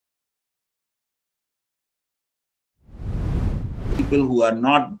people who are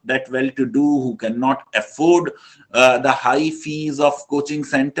not that well to do, who cannot afford the high fees of coaching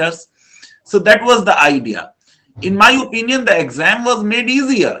centers. So that was the idea. In my opinion, the exam was made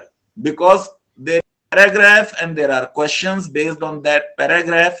easier because there is a paragraph and there are questions based on that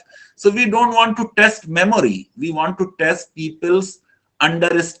paragraph. So we don't want to test memory. We want to test people's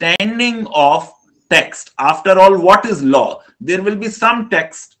understanding of text. After all, what is law? There will be some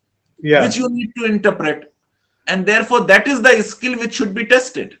text which you need to interpret. And therefore, that is the skill which should be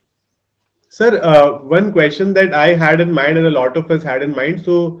tested. Sir, one question that I had in mind and a lot of us had in mind.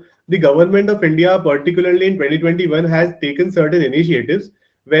 So the government of India, particularly in 2021, has taken certain initiatives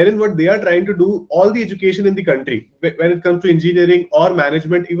wherein what they are trying to do, all the education in the country, when it comes to engineering or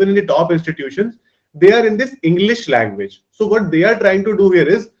management, even in the top institutions, they are in this English language. So what they are trying to do here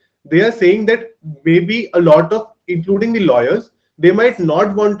is they are saying that maybe a lot of, including the lawyers, they might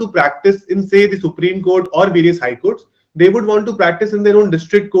not want to practice in, say, the Supreme Court or various high courts. They would want to practice in their own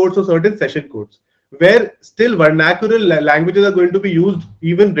district courts or certain session courts, where still vernacular languages are going to be used,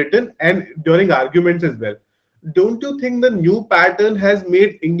 even written and during arguments as well. Don't you think the new pattern has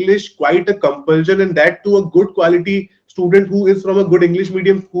made English quite a compulsion, and that to a good quality student who is from a good English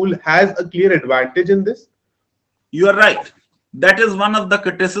medium school has a clear advantage in this? You are right. That is one of the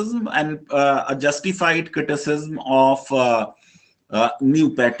criticism, and a justified criticism of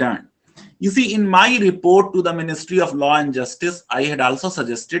new pattern. You see, in my report to the Ministry of Law and Justice, I had also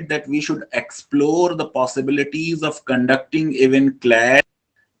suggested that we should explore the possibilities of conducting even CLAT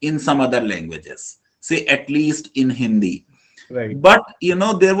in some other languages, say at least in Hindi. Right. But, you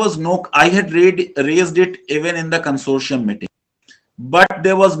know, there was no, I had raised it even in the consortium meeting, but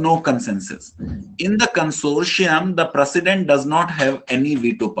there was no consensus. In the consortium, the president does not have any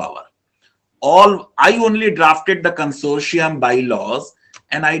veto power. I only drafted the consortium bylaws,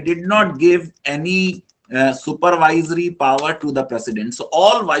 and I did not give any supervisory power to the president. So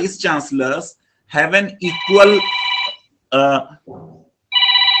all vice chancellors have an equal.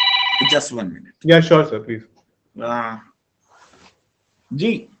 Just 1 minute. Yeah, sure, sir. Please.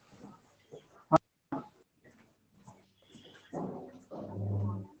 जी.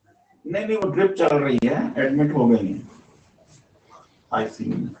 नहीं वो drip चल रही है, admit हो गई है. आई सी.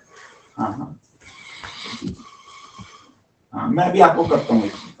 हाँ. मैं अभी आपको करता हूँ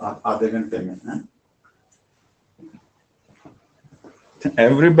आधे घंटे में.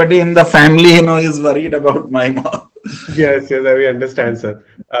 Everybody in the family, you know, is worried about my mom. Yes, we understand, sir.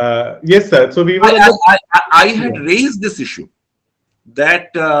 Yes, sir. So we were. I had raised this issue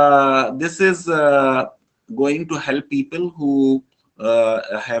that this is going to help people who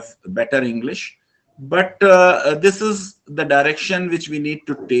have better English, but this is the direction which we need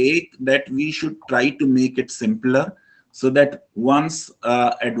to take, that we should try to make it simpler, so that one's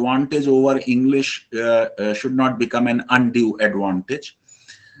advantage over English should not become an undue advantage.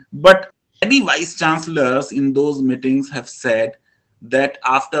 But many vice chancellors in those meetings have said that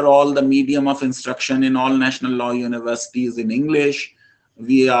after all, the medium of instruction in all national law universities in English,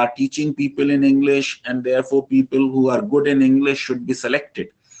 we are teaching people in English, and therefore people who are good in English should be selected.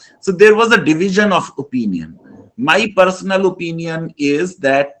 So there was a division of opinion. My personal opinion is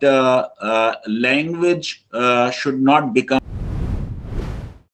that language should not become